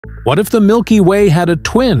What if the Milky Way had a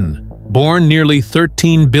twin, born nearly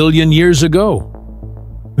 13 billion years ago?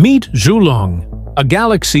 Meet Zhúlóng, a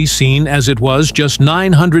galaxy seen as it was just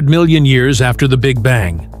 900 million years after the Big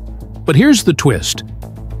Bang. But here's the twist.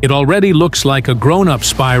 It already looks like a grown-up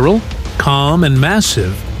spiral, calm and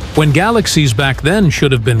massive, when galaxies back then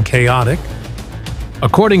should have been chaotic.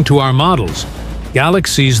 According to our models,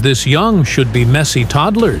 galaxies this young should be messy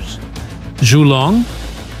toddlers. Zhúlóng?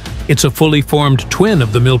 It's a fully formed twin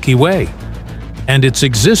of the Milky Way, and its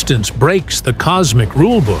existence breaks the cosmic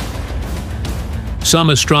rulebook. Some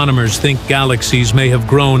astronomers think galaxies may have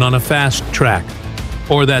grown on a fast track,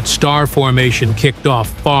 or that star formation kicked off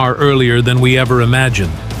far earlier than we ever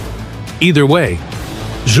imagined. Either way,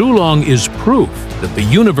 Zhúlóng is proof that the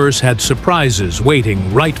universe had surprises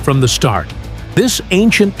waiting right from the start. This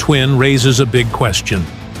ancient twin raises a big question.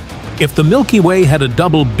 If the Milky Way had a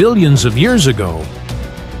double billions of years ago,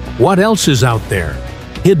 what else is out there,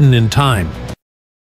 hidden in time?